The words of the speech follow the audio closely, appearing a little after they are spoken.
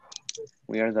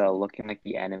We are the Looking Like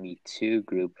the Enemy 2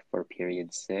 group for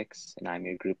period 6, and I'm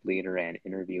your group leader and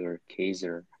interviewer,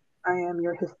 Kaiser. I am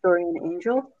your historian,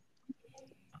 Angel.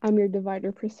 I'm your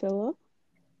divider, Priscilla.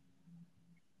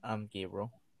 I'm Gabriel.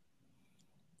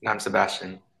 I'm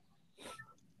Sebastian.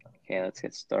 Okay, let's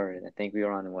get started. I think we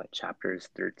were on, chapters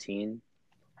 13?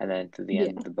 And then to the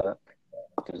end of the book,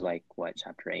 there's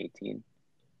chapter 18?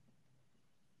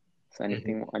 So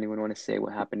anyone want to say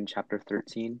what happened in chapter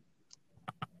 13?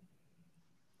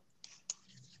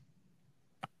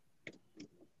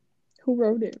 Who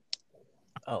wrote it?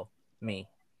 Oh, me.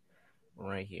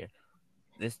 Right here.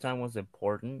 This time was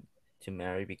important to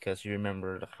Mary because she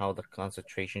remembered how the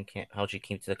concentration camp, how she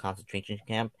came to the concentration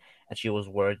camp, and she was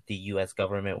worried the U.S.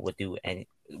 government would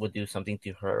do something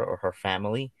to her or her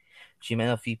family. She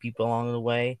met a few people along the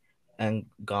way and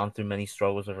gone through many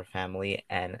struggles with her family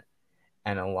and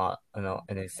a lot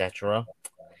and etc.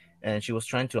 And she was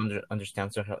trying to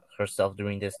understand herself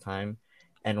during this time,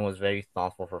 and was very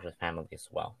thoughtful for her family as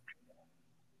well.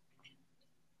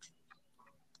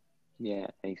 Yeah,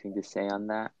 anything to say on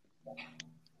that?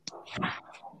 I'm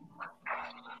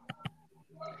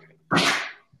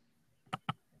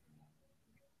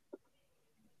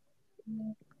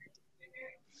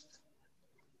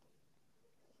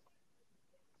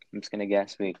just gonna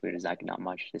guess there's not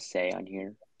much to say on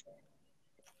here.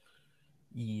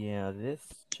 Yeah, this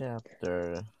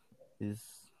chapter is...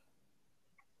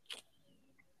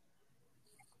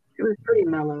 It was pretty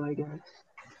mellow, I guess.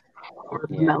 Or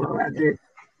mellow as it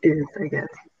is, I guess.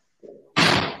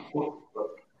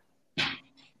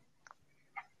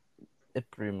 It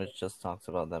pretty much just talks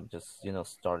about them just,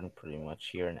 starting pretty much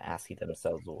here and asking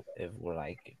themselves if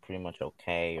we're pretty much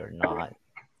okay or not.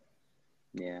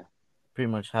 Yeah.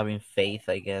 Pretty much having faith,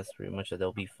 I guess, pretty much that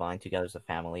they'll be fine together as a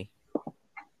family.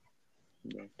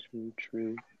 Yeah,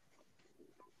 true.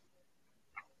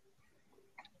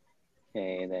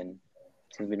 Okay, then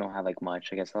since we don't have much,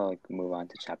 I guess I'll move on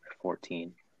to chapter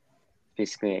 14.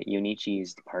 Basically,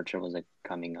 Yunichi's departure was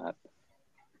coming up.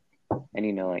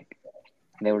 And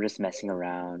they were just messing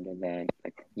around, and then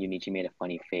Yunichi made a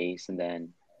funny face, and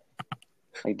then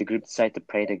the group decided to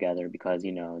pray together because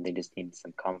they just needed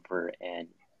some comfort. And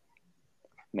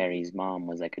Mary's mom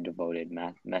was a devoted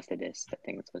Methodist, I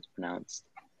think that's what's pronounced.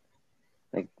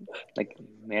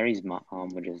 Mary's mom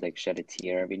would just shed a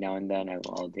tear every now and then as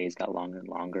all the days got longer and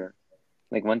longer.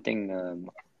 One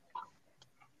thing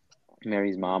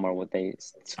Mary's mom, or what they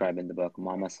describe in the book,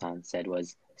 Mama-san, said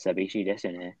was "Sabishi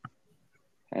desu ne,"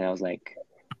 and I was like,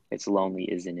 "It's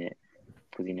lonely, isn't it?"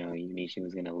 Because Yunichi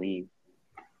was gonna leave.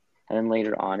 And then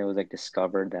later on, it was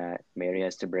discovered that Mary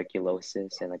has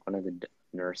tuberculosis, and one of the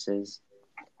nurses,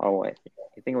 I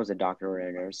think it was a doctor or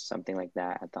a nurse, something like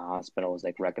that, at the hospital was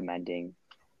recommending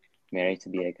Mary to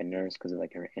be a nurse because of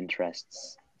her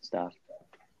interests stuff.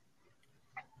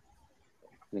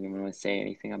 Does anyone want to say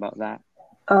anything about that?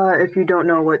 If you don't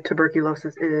know what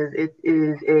tuberculosis is, it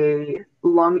is a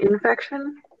lung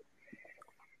infection.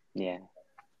 Yeah.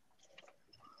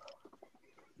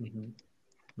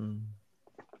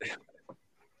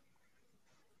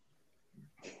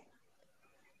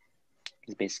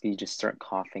 It's basically you just start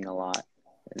coughing a lot.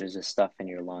 There's just stuff in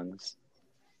your lungs.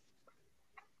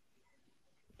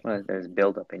 Well, there's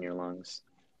buildup in your lungs.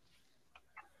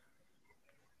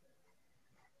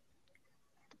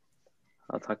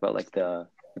 I'll talk about the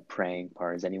praying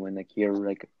part. Is anyone here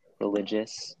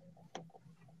religious?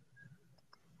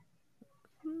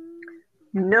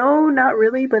 No, not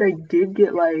really, but I did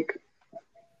get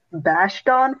bashed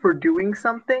on for doing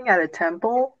something at a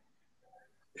temple.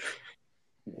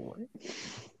 What?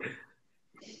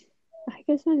 I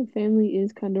guess my family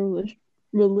is kind of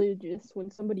religious.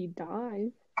 When somebody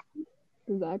dies,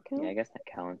 does that count? Yeah, I guess that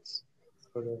counts.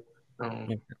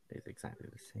 It's exactly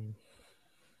the same.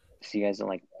 So you guys don't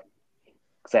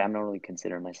because I'm not really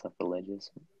considering myself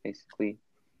religious, basically.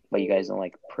 But you guys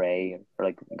don't pray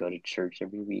or go to church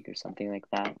every week or something like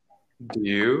that? Do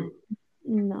you?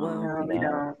 No. No, we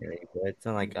don't. It's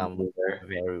not I'm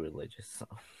very religious. So.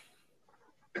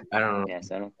 I don't know. Yeah,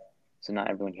 so not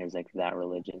everyone here is that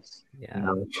religious. Yeah.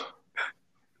 No.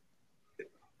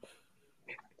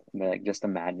 But just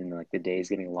imagine the days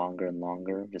getting longer and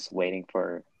longer, just waiting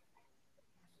for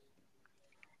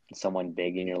someone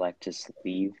big in your life to just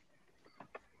leave.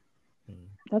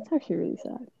 That's actually really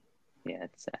sad. Yeah,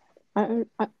 it's sad. I don't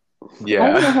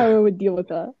know how I would deal with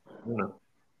that.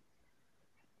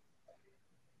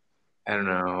 I don't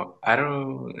know. I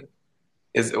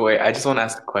just want to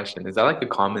ask a question. Is that a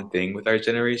common thing with our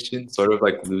generation? Sort of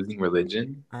losing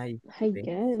religion? I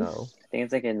guess so. I think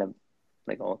it's in the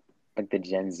all the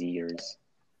Gen Zers.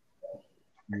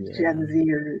 Gen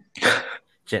Zers.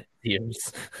 Jet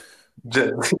tears.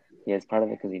 Just, Yeah, it's part of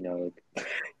it because like,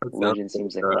 that sounds religion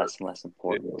seems like like, less and less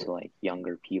important to like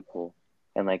younger people,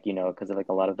 and like because of like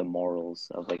a lot of the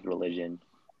morals of like religion,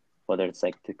 whether it's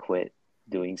like to quit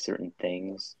doing certain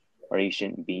things or you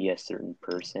shouldn't be a certain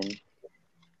person.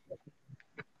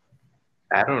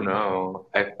 I don't know.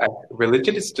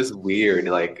 Religion is just weird.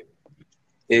 Like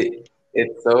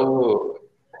it's so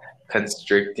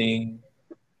constricting,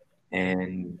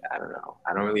 and I don't know.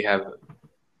 I don't really have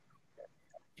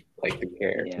like the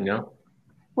care, you Yeah, know?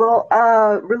 Well,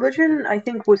 religion, I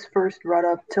think, was first brought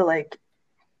up to like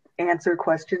answer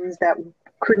questions that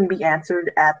couldn't be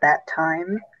answered at that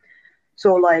time.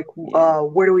 So, like, yeah,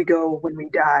 where do we go when we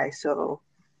die? So,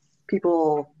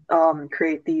 people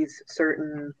create these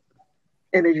certain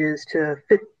images to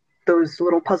fit those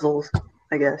little puzzles,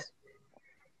 I guess.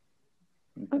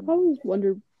 I've hmm always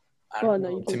wondered. I Oh don't no,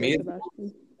 know. you To can go, me,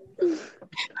 Sebastian.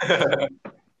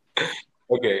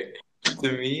 okay.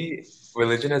 To me,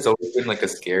 religion has always been like a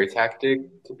scare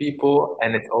tactic to people,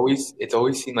 and it's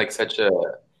always seemed like such a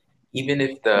even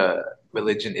if the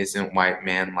religion isn't white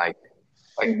man like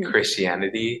Hmm.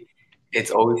 Christianity,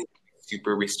 it's always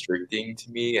super restricting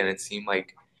to me, and it seemed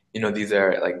like these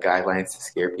are like guidelines to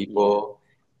scare yeah, people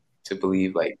to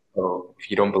believe like, oh, if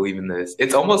you don't believe in this,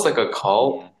 it's almost like a yeah.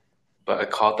 cult, but a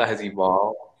cult that has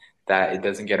evolved that it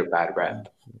doesn't get a bad rep,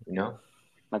 you know?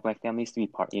 Like my family used to be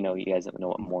part. You guys know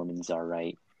what Mormons are,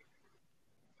 right?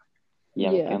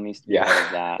 Yeah, my Yeah. family used to be Yeah. part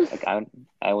of that. Like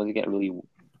I always get really.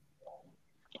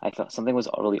 I felt something was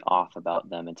really off about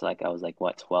them until like I was like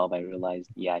what 12. I realized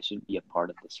yeah, I should be a part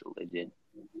of this religion.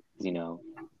 You know,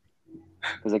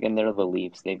 because like in their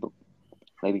beliefs, they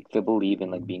believe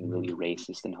in like being really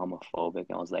racist and homophobic.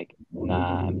 And I was like,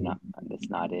 nah, I'm not. That's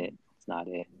not it. It's not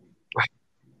it.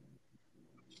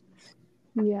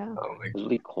 Yeah. Oh my It was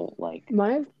really cult like.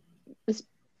 My it's-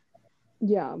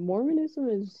 yeah, Mormonism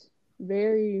is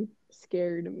very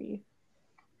scary to me.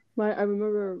 I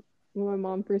remember when my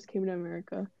mom first came to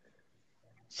America,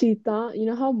 she thought, you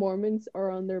know how Mormons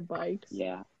are on their bikes?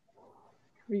 Yeah, Have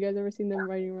you guys ever seen them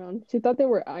riding around? She thought they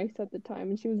were ICE at the time,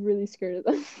 and she was really scared of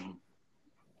them.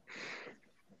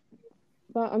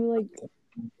 But I'm like,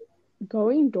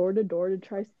 going door to door to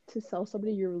try to sell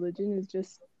somebody your religion is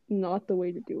just not the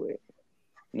way to do it.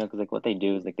 because like what they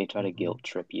do is like they try to guilt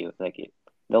trip you.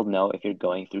 They'll know if you're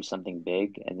going through something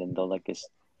big, and then they'll like just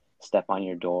step on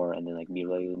your door and then like be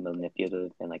really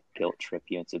manipulative and like guilt trip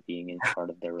you into being in part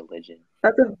of their religion.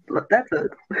 That's a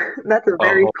that's a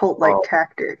very god. cult-like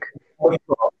tactic.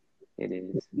 It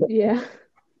is. Yeah.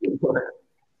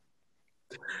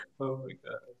 Oh my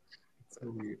god. It's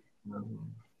so weird.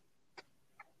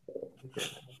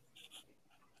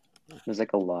 There's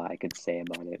like a lot I could say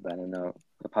about it, but I don't know.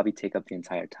 It'll probably take up the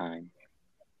entire time.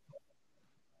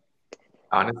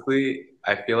 Honestly,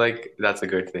 I feel like that's a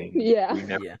good thing. Yeah. We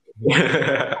never.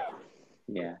 Yeah.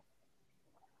 Yeah.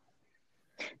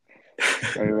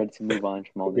 Are you ready to move on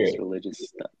from all this Okay. religious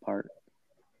stuff part?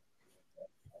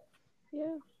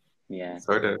 Yeah. Yeah.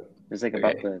 Sort of. There's like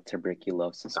about the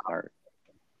tuberculosis part.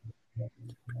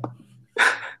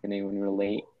 Can anyone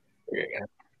relate? Okay.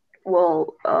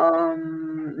 Well,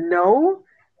 no,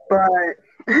 but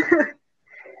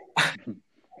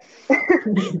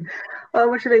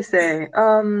what should I say?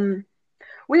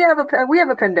 We have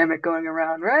a pandemic going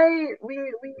around, right? We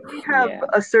have Yeah.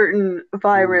 a certain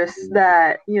virus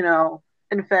that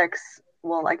infects.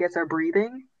 Well, I guess our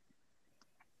breathing.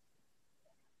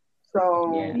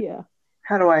 So Yeah. Yeah.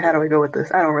 how do I go with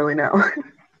this? I don't really know.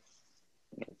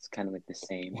 It's kind of like the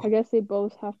same. I guess they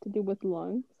both have to do with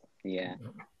lungs. Yeah.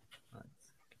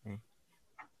 Okay.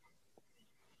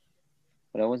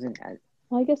 But I wasn't as.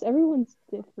 Well, I guess everyone's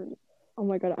different. Oh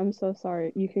my god, I'm so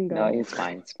sorry. You can No, go. it's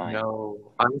fine. It's fine.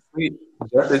 No, honestly,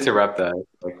 just interrupt us.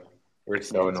 Like, we're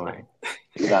so Yeah, it's annoying. fine.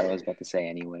 I forgot what I was about to say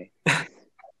anyway.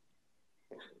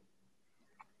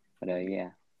 But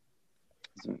yeah.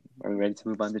 Are we ready to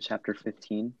move on to chapter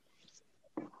 15?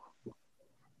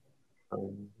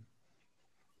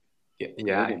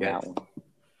 Yeah, I did guess. that one.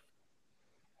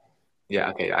 Yeah,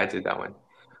 okay, I did that one.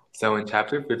 So in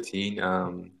chapter 15,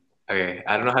 okay,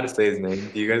 I don't know how to say his name.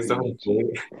 Do you guys know how to say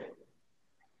it?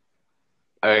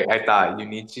 Okay, I thought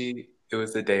Yunichi, it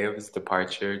was the day of his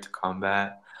departure to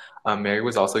combat. Mary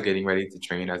was also getting ready to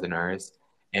train as a nurse.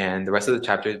 And the rest of the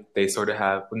chapter, they sort of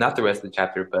have, well, not the rest of the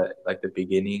chapter, but like the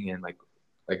beginning and like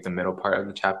the middle part of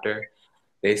the chapter,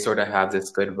 they sort of have this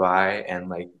goodbye and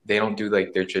like they don't do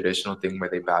like their traditional thing where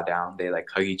they bow down. They like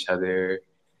hug each other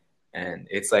and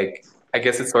it's like I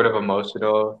guess it's sort of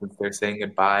emotional since they're saying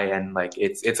goodbye and like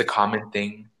it's a common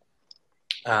thing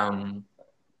um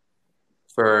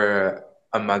for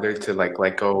a mother to like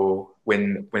let go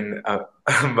when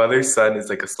a mother's son is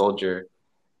like a soldier,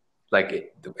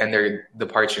 like, and they're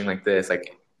departing like this,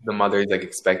 like the mother is like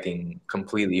expecting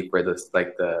completely for this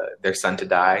like their son to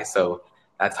die. So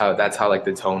that's how like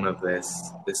the tone of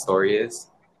this story is.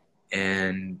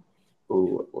 And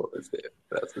ooh, what was it?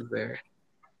 What else was there?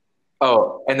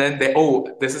 Oh, and then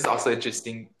this is also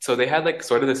interesting. So they had like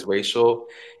sort of this racial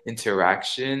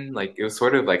interaction. Like it was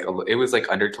sort of like it was like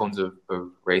undertones of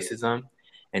racism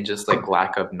and just like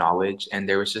lack of knowledge. And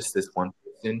there was just this one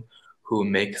person who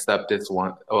makes up this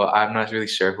one. Well, I'm not really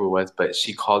sure who it was, but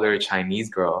she called her a Chinese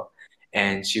girl,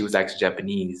 and she was actually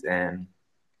Japanese. And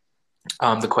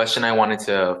the question I wanted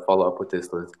to follow up with this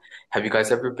was, have you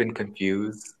guys ever been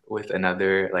confused with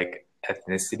another like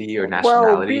ethnicity or Well,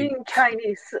 nationality? being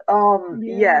Chinese, Yeah.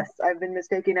 yes, I've been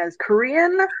mistaken as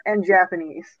Korean and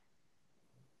Japanese.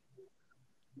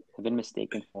 I've been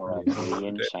mistaken for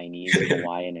Korean, Chinese,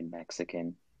 Hawaiian, and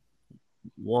Mexican.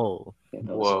 Whoa. Yeah,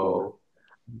 those four. Whoa.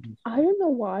 I don't know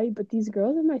why, but these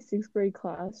girls in my 6th grade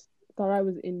class thought I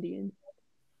was Indian.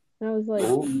 And I was like,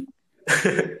 Ooh.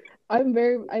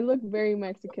 I look very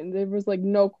Mexican. There was like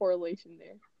no correlation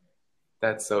there.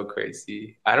 That's so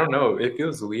crazy. I don't know. It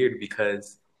feels weird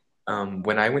because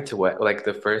when I went to like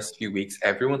the first few weeks,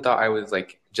 everyone thought I was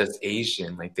like just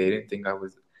Asian. Like they didn't think I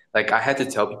was like I had to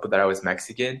tell people that I was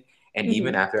Mexican, and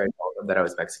even after I told them that I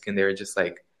was Mexican, they were just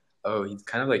like, "Oh, he's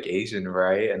kind of like Asian,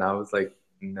 right?" And I was like,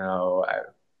 "No,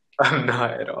 I'm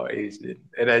not at all Asian."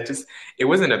 And it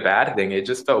wasn't a bad thing. It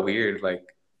just felt weird, like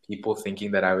people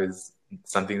thinking that I was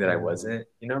something that I wasn't,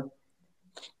 you know?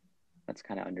 That's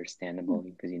kind of understandable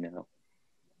because you're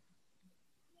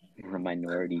a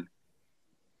minority.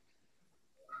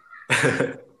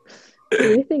 Do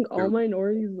they think all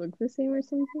minorities look the same or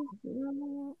something?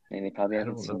 And they probably I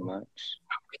haven't don't seen know. much.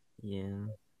 Yeah.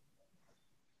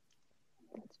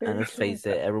 That's very And let's true. face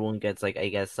it, everyone gets like I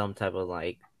guess some type of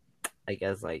like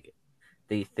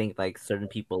they think like certain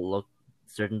people look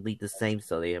certainly the same,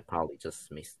 so they probably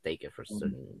just mistake it for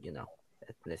certain,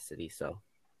 ethnicity. So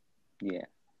Yeah.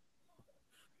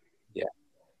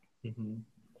 hmm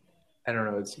I don't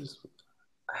know. It's just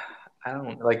I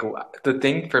don't like the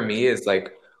thing for me is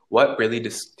like what really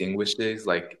distinguishes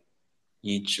like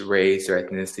each race or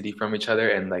ethnicity from each other,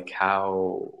 and like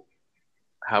how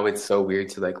it's so weird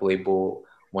to like label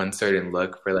one certain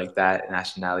look for like that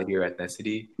nationality or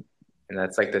ethnicity, and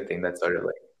that's like the thing that sort of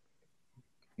like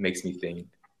makes me think.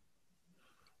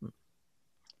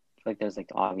 Like there's like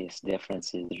obvious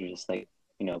differences. They're just like,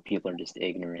 people are just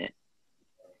ignorant.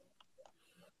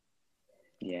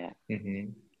 Yeah. hmm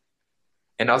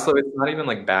And also, it's not even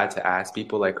like bad to ask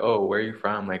people like, "Oh, where are you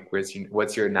from? Like, what's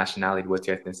your nationality? What's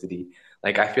your ethnicity?"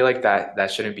 Like, I feel like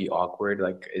that shouldn't be awkward.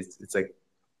 Like, it's like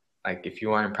if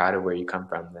you aren't proud of where you come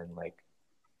from, then like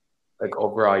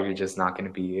overall, you're just not going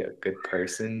to be a good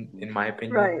person, in my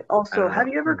opinion. Right. I Also, don't have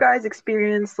know. you ever guys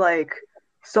experienced like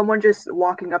someone just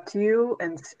walking up to you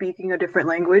and speaking a different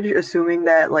language, assuming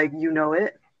that like you know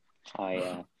it? Oh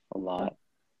yeah, a lot.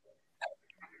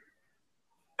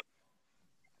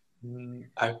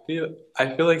 I feel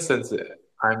like since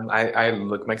I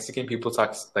look Mexican, people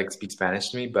speak Spanish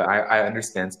to me, but I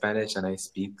understand Spanish and I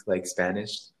speak like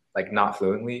Spanish like not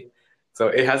fluently, so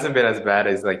it hasn't been as bad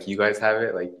as like you guys have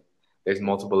it. Like there's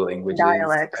multiple languages, I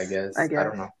Dialects, I guess. I don't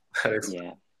guess. know how to explain.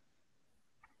 Yeah.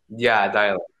 Yeah,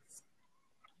 dialect.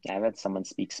 Yeah, I've had someone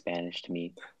speak Spanish to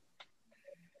me.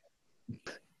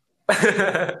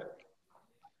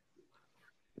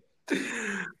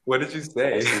 What did you I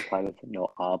say? just replied with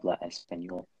no habla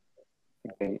español.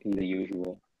 The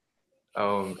usual.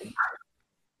 Um,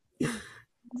 Yeah,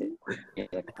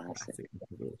 the classic.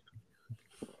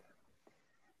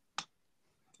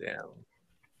 damn.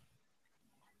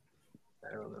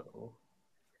 I don't know.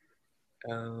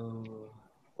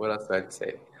 What else do I have to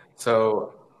say?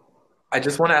 So I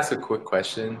just want to ask a quick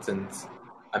question since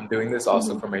I'm doing this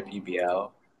also for my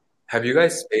PBL. Have you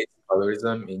guys faced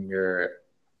colorism in your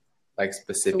like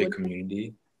specific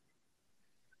community?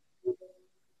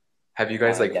 Have you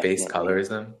guys like faced Definitely.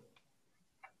 colorism?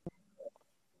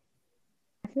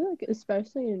 I feel like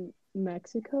especially in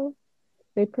Mexico,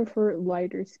 they prefer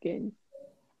lighter skin.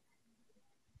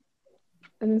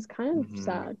 And it's kind of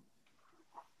sad.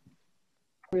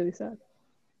 Really sad.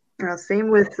 Same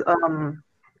with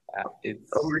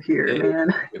It's over here, it man.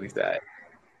 is really sad.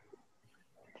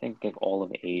 I think like all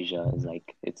of Asia is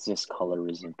like it's just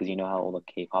colorism because you know how all the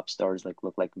K-pop stars like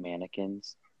look like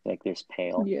mannequins, like there's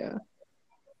pale. Yeah.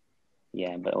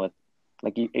 Yeah, but with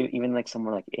like even like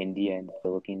somewhere like India and the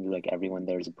Philippines, like everyone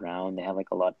there's brown. They have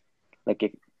like a lot. Like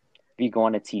if you go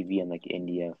on a TV in like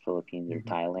India, Philippines, or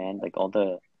Thailand, like all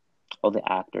the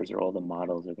actors or all the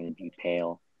models are going to be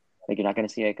pale. Like you're not gonna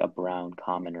see like a brown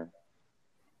commoner.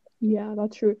 Yeah,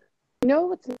 that's true. You know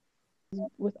what's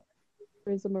with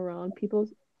tourism around people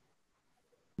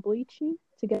bleaching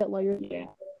to get lighter Yeah,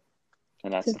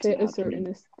 and to that's fit a happening. certain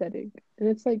aesthetic, and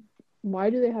it's like, why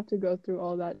do they have to go through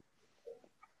all that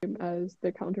as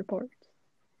their counterparts?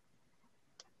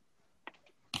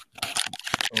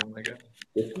 Oh my god.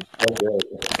 This is so good.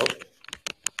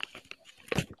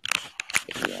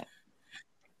 Yeah,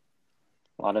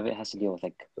 a lot of it has to deal with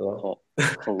like Oh.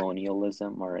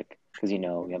 colonialism, or like because we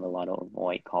have a lot of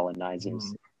white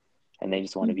colonizers, and they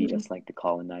just want to be just like the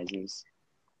colonizers.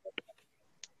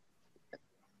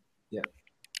 Yeah.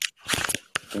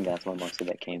 I think that's where most of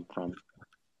it came from.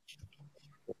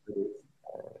 Do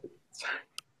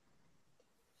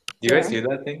you guys hear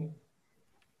that thing?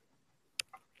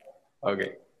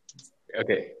 Okay.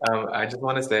 I just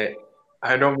want to say,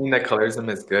 I don't mean that colorism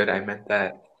is good. I meant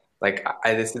that, like,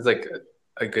 this is like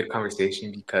a good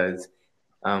conversation because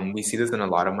we see this in a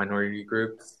lot of minority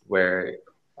groups where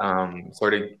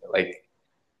sort of like,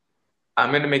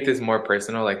 I'm gonna make this more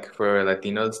personal, like for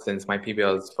Latinos, since my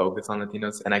PBL is focused on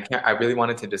Latinos, and I really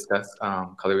wanted to discuss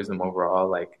colorism overall,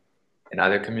 like in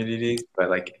other communities, but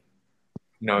like,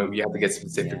 you have to get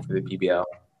specific for the PBL.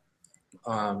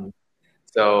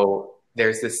 So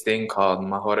there's this thing called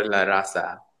Mejor la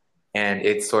Raza, and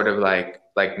it's sort of like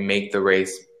make the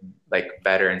race like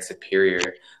better and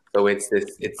superior. So it's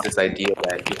this idea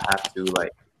that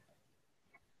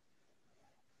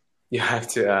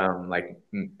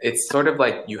it's sort of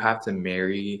like you have to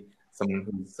marry someone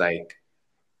who's like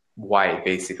white,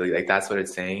 basically. Like that's what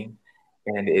it's saying.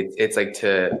 And it's like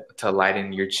to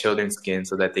lighten your children's skin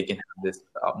so that they can have this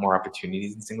more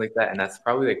opportunities and things like that. And that's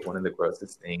probably like one of the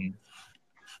grossest things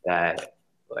that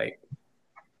like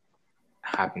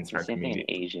happens in our Same thing in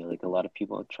community. Asia. Like a lot of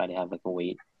people try to have like a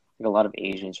lot of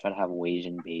Asians try to have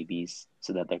Asian babies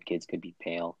so that their kids could be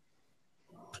pale.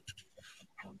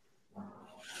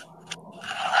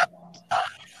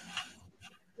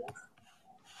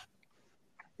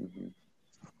 Mm-hmm.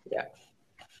 Yeah.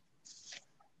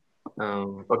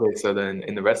 Okay, so then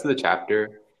in the rest of the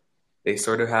chapter,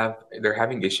 they're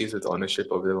having issues with ownership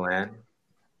over the land.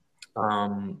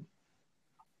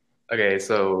 Okay,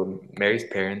 so Mary's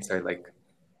parents are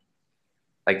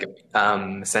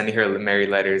sending her Mary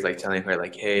letters, like telling her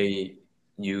like, hey,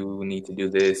 you need to do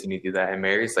this, you need to do that. And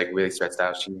Mary's like really stressed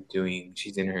out.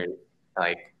 She's in her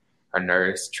like her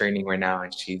nurse training right now,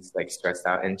 and she's like stressed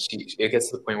out. And it gets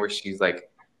to the point where she's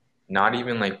like not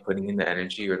even like putting in the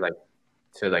energy or like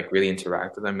to like really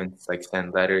interact with them and like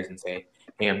send letters and say,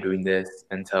 hey, I'm doing this,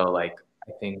 until like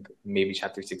I think maybe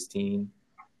chapter 16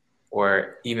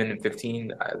 or even in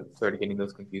 15. I started getting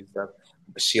those confused up.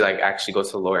 But she like actually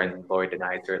goes to Laura, and Laura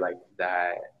denies her like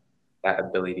that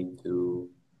ability to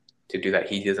do that.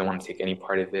 He doesn't want to take any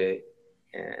part of it.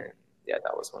 And yeah,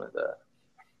 that was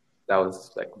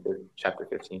like the chapter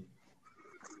 15.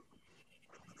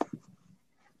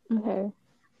 Okay.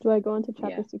 Do I go into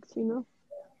chapter 16 now?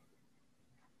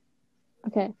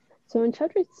 Okay. So in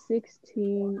chapter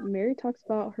 16, Mary talks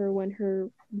about her when her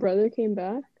brother came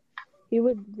back. He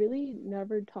would really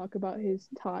never talk about his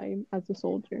time as a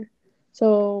soldier.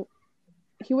 So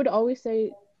he would always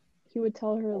say he would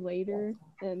tell her later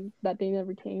and that they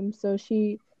never came. So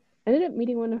she ended up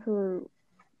meeting one of her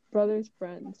brother's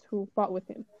friends who fought with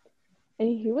him.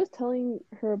 And he was telling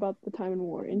her about the time in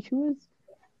war, and she was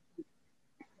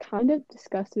kind of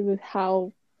disgusted with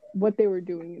what they were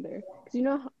doing there.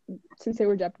 Because since they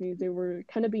were Japanese, they were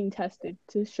kind of being tested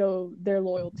to show their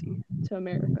loyalty to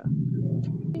America.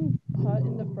 Being put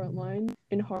in the front line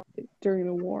in hard during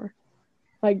the war.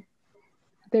 Like,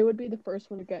 they would be the first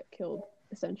one to get killed,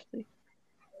 essentially.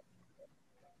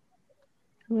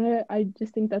 I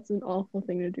just think that's an awful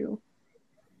thing to do.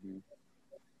 Mm-hmm.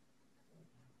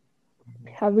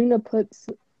 Having to put...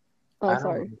 Oh,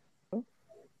 sorry. Oh,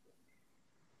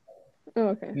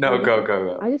 okay. No,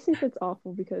 go. I just think that's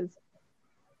awful because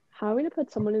having to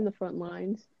put someone in the front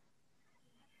lines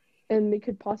and they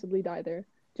could possibly die there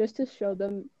just to show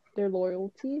them their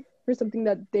loyalty for something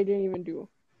that they didn't even do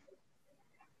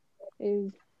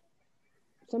is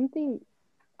something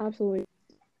absolutely.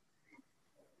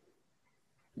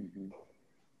 Mm-hmm.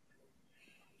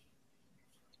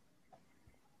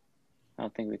 I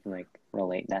don't think we can like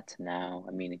relate that to now.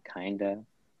 I mean, it kind of,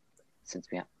 since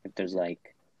if there's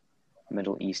like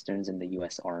Middle Easterns in the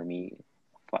U.S. Army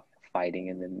fighting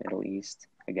in the Middle East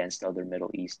against other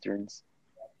Middle Easterns.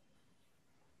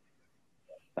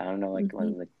 But I don't know like what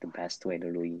like the best way to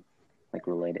really like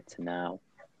relate it to now.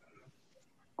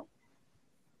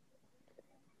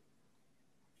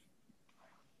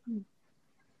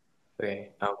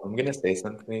 Okay, I'm gonna say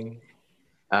something,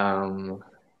 A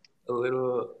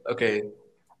little. Okay,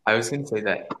 I was gonna say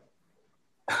that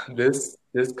this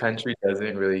country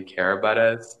doesn't really care about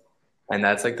us, and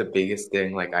that's like the biggest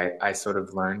thing. Like I sort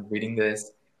of learned reading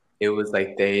this. It was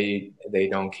like they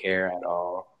don't care at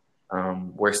all.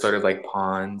 We're sort of like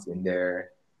pawns in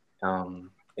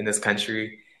this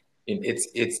country.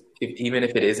 Even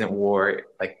if it isn't war,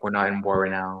 like we're not in war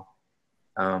right now.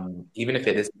 Even if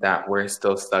it is that, we're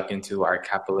still stuck into our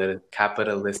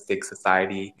capitalistic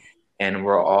society, and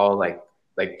we're all like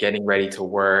getting ready to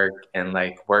work and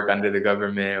like work under the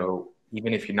government, or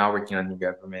even if you're not working under the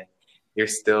government, you're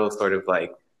still sort of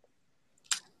like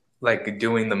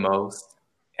doing the most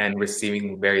and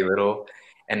receiving very little.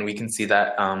 And we can see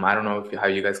that. I don't know how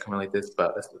you guys can relate this,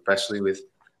 but especially with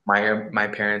my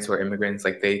parents who are immigrants,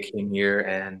 like they came here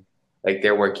and like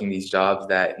they're working these jobs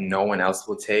that no one else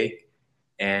will take,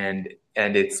 and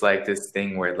it's like this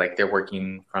thing where like they're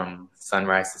working from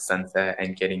sunrise to sunset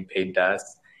and getting paid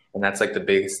dust, and that's like the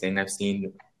biggest thing I've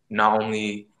seen, not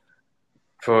only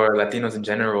for Latinos in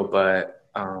general, but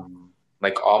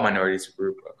like all minorities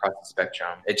group across the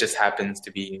spectrum. It just happens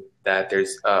to be that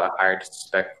there's a higher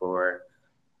disrespect for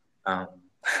um,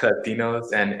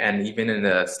 Latinos, and even in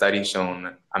the study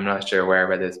shown, I'm not sure where I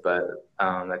read this, but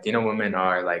Latino women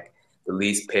are like the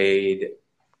least paid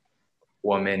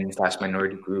woman slash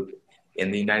minority group in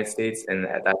the United States, and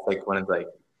that's like one of like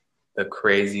the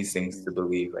craziest things to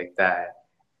believe, like that.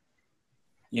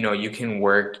 You know, you can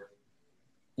work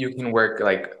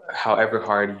like however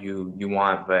hard you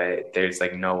want, but there's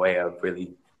like no way of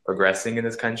really progressing in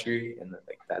this country, and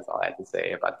like that's all I have to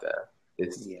say about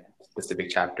this Yeah, specific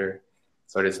chapter.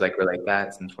 So just like relate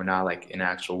that since we're not like in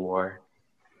actual war.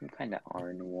 we kind of are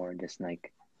in war, just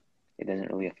like it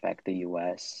doesn't really affect the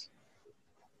U.S.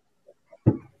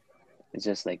 It's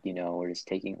just like, we're just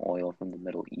taking oil from the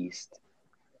Middle East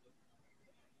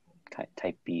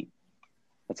type beat.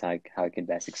 That's how I could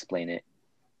best explain it.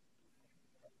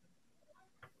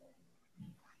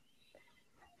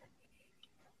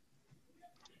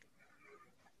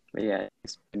 But yeah,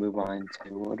 let's move on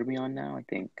to, what are we on now? I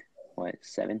think,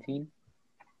 17?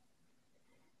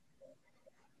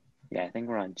 Yeah, I think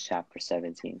we're on chapter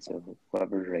 17. So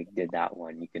whoever like did that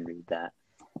one, you can read that.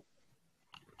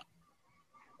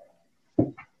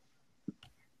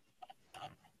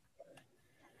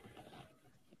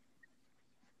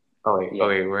 Oh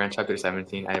wait, we're on chapter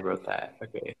 17. I wrote that.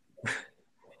 Okay.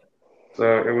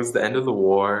 So it was the end of the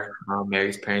war.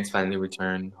 Mary's parents finally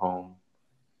returned home.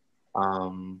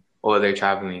 Well, they're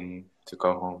traveling to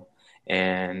go home,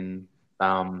 and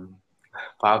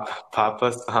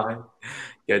Papa's son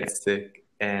gets sick.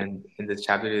 And in this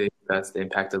chapter, they discuss the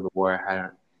impact of the war had,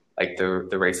 like the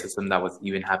racism that was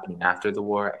even happening after the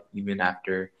war, even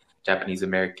after Japanese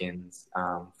Americans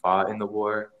fought in the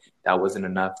war. That wasn't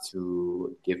enough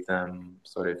to give them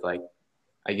sort of like,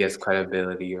 I guess,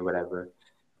 credibility or whatever,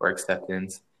 or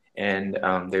acceptance. And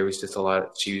there was just a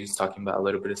lot. She was talking about a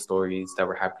little bit of stories that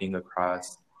were happening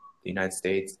across the United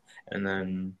States, and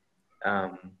then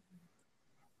um,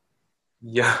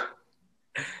 yeah,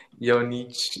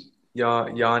 Yonichi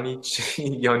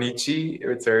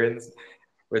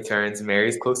returns.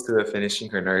 Mary's close to finishing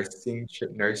her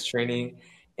nurse training,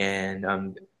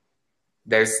 and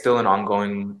there's still an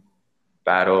ongoing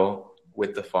battle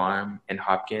with the farm and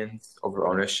Hopkins over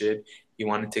ownership. He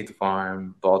wanted to take the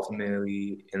farm, but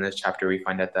ultimately in this chapter we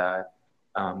find out that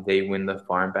they win the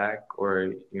farm back,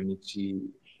 or Yonichi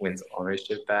wins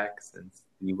ownership back since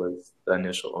he was the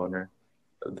initial owner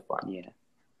of the farm. Yeah,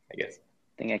 I guess.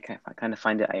 I think I kind of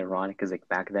find it ironic because like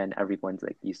back then everyone's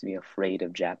like used to be afraid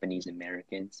of Japanese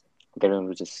Americans. Like everyone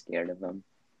was just scared of them.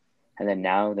 And then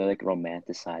now they're like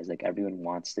romanticized. Like everyone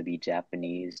wants to be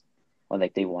Japanese, or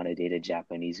like they want to date a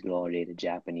Japanese girl or date a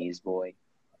Japanese boy,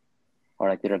 or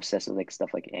like they're obsessed with like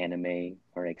stuff like anime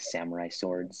or like samurai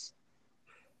swords.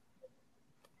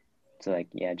 So like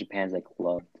yeah, Japan's like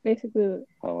loved. Basically,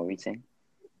 Oh, what were you saying?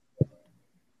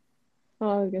 I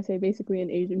was gonna say basically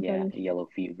an Asian Yeah, fetish. yellow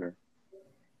fever.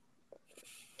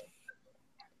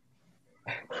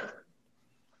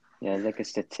 Yeah, it's like a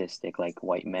statistic. Like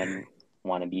white men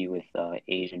want to be with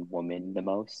Asian women the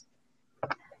most.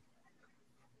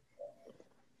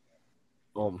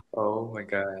 Oh my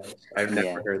gosh, I've Yeah.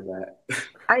 never heard that.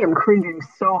 I am cringing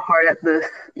so hard at this.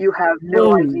 You have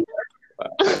no idea.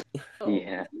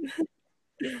 Yeah.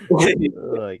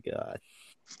 Oh my god.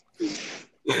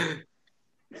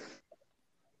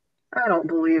 I don't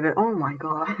believe it. Oh my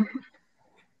god.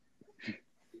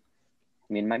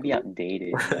 I mean, it might be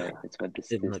outdated, but it's what the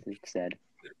It might- statistic said.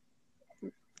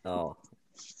 Oh,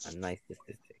 a nice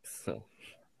statistics. So,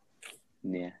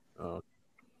 Yeah. oh,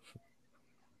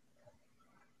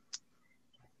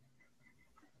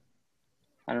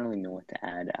 I don't really know what to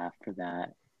add after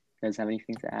that. You guys have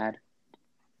anything to add?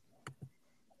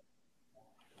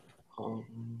 What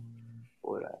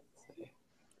would I say?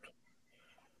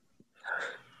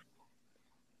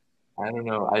 I don't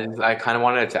know. I kind of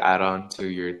wanted to add on to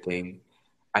your thing.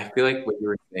 I feel like what you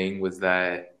were saying was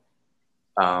that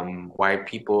white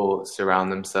people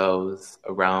surround themselves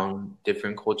around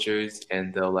different cultures,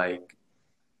 and they'll like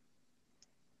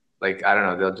I don't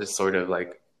know, they'll just sort of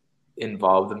like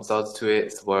involve themselves to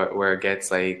it, so where it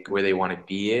gets like where they want to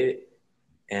be it,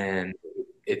 and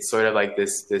it's sort of like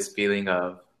this feeling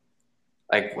of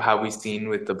like how we've seen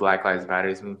with the Black Lives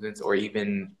Matters movements, or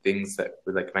even things that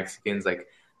with like Mexicans, like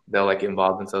they'll like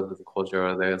involve themselves with the culture,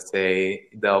 or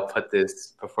they'll put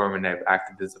this performative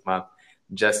activism up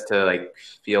just to like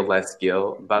feel less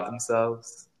guilt about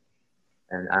themselves.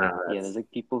 And I don't know. Yeah, there's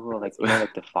like people who are like, that's you know,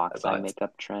 like the fox eye odd.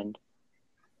 makeup trend.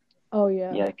 Oh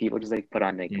yeah. Yeah, like people just like put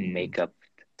on like Mm. makeup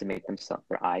to make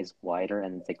their eyes whiter,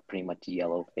 and it's like pretty much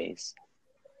yellow face.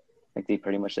 Like they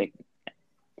pretty much like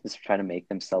just try to make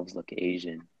themselves look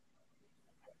Asian.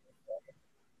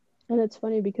 And it's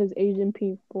funny because Asian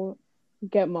people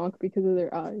get mocked because of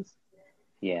their eyes.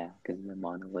 Yeah, because of the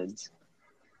monolids.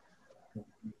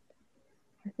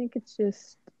 I think it's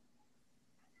just.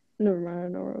 Never mind, I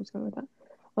don't know where I was going with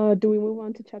that. Do we move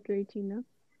on to chapter 18 now?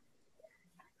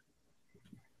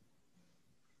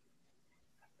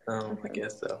 I Okay.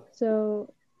 guess so.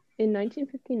 So, in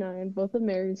 1959, both of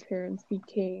Mary's parents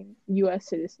became U.S.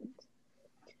 citizens.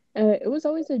 It was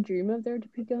always a dream of theirs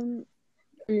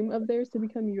to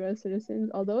become U.S.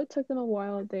 citizens. Although it took them a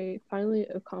while, they finally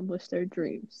accomplished their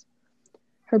dreams.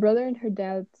 Her brother and her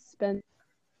dad spent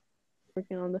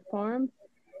working on the farm,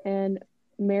 and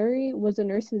Mary was a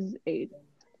nurse's aide.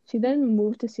 She then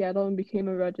moved to Seattle and became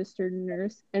a registered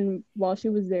nurse, and while she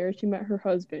was there, she met her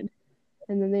husband,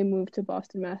 and then they moved to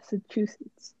Boston,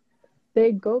 Massachusetts.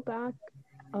 They go back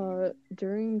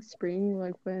during spring,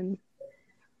 like when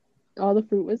all the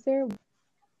fruit was there.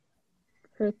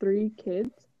 Her 3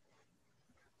 kids.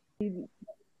 You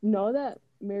know that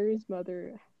Mary's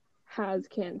mother has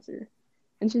cancer,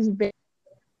 and she's very.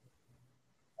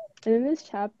 And in this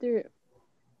chapter,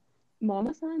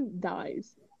 Mama-san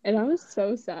dies, and I was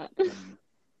so sad. It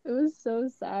was so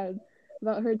sad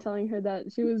about her telling her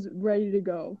that she was ready to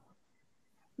go.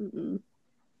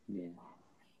 Yeah.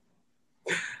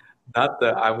 Not the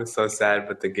I was so sad,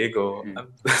 but the giggle. Mm.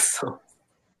 I'm so.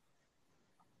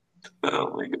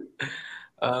 Oh my god.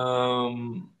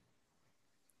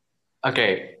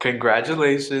 Okay,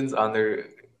 congratulations on their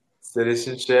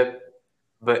citizenship,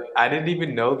 but I didn't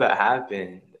even know that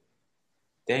happened.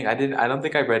 Dang, I don't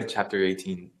think I read chapter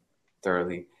 18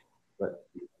 thoroughly. But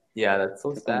yeah, that's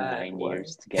so It took them sad. 9 What?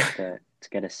 years to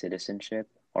get a citizenship,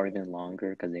 or even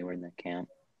longer because they were in the camp.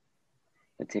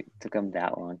 It took them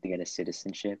that long to get a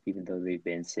citizenship, even though they've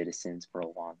been citizens for a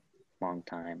long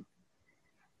time.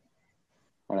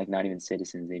 Or like not even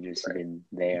citizens, they just been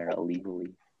there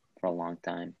illegally for a long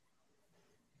time.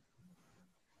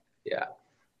 Yeah.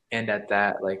 And at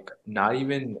that, like not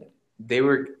even they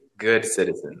were good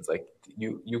citizens. Like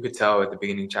you could tell at the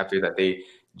beginning chapter that they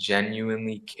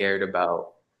genuinely cared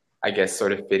about, I guess,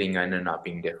 sort of fitting in and not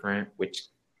being different, which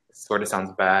sort of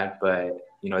sounds bad, but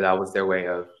you know, that was their way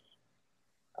of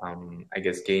I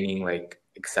guess gaining like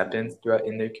acceptance throughout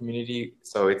in their community.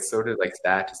 So it's sort of like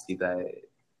sad to see that,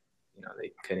 you know,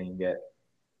 they couldn't get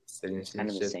It's kind of the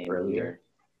citizenship same earlier. here.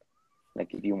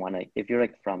 Like if you're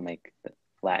like from like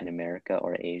Latin America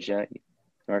or Asia, in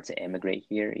order to immigrate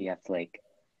here, you have to like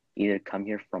either come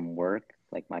here from work,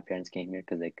 like my parents came here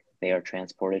because like they are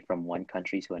transported from one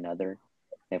country to another,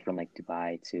 like from like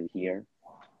Dubai to here.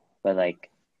 But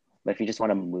if you just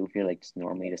want to move here, like just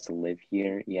normally just to live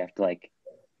here, you have to like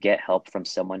get help from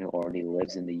someone who already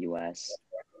lives in the U.S.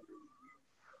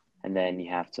 And then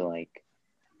you have to wait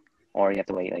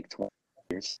like 20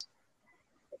 years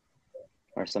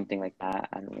or something like that.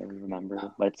 I don't really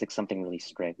remember, but it's like something really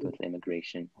strict with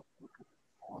immigration.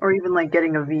 Or even like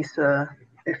getting a visa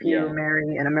if you Yeah.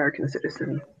 marry an American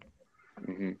citizen.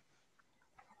 Mm-hmm.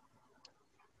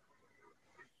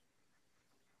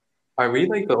 Are we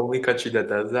like the only country that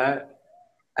does that?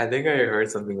 I think I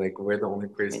heard something like we're the only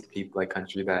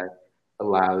country that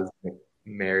allows like,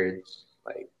 marriage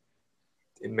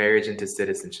into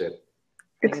citizenship.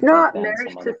 I think It's it's like not that in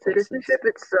marriage some to other places. citizenship.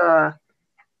 It's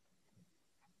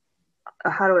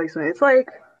how do I explain it? It's like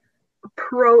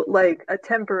like a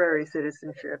temporary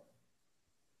citizenship.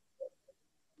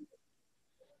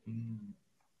 Mm.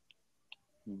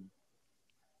 Mm.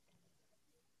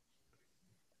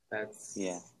 That's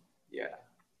Yeah.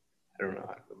 I don't know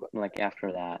how to feel about Like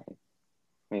after that,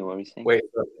 wait, what were you saying? Wait,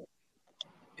 so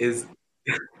is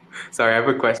Sorry, I have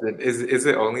a question. Is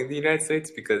it only the United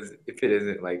States? Because if it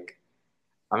isn't, like,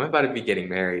 I'm about to be getting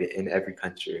married in every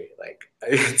country. Like,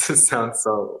 it just sounds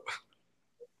so.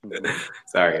 Mhm.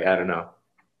 Sorry, I don't know.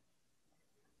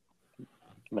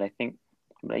 But I think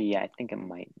it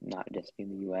might not just be in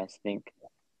the U.S. I think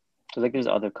so. Like, there's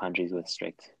other countries with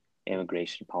strict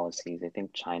immigration policies. I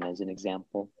think China is an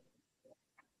example,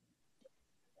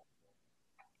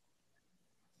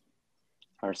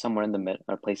 or somewhere in the mid,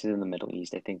 or places in the Middle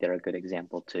East. I think they're a good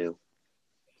example too,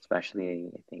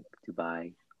 especially I think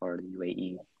Dubai or the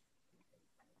UAE.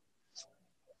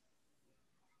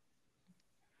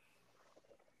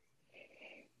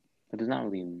 But there's not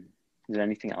really. Is there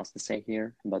anything else to say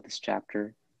here about this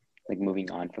chapter? Like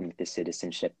moving on from the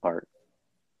citizenship part,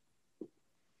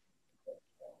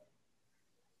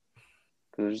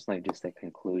 because it's just a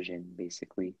conclusion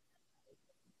basically.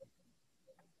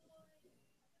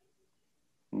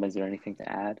 Was there anything to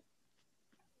add?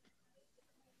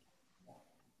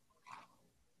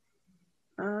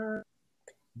 Oh,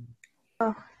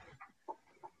 I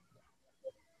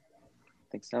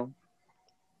think so.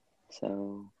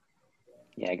 So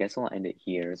yeah, I guess I'll end it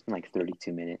here. It's been like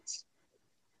 32 minutes.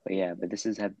 But yeah, this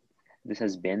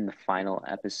has been the final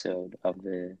episode of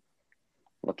the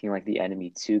Looking Like the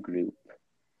Enemy 2 group.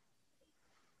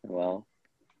 Well,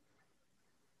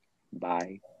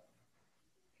 bye.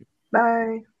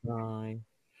 bye. Bye.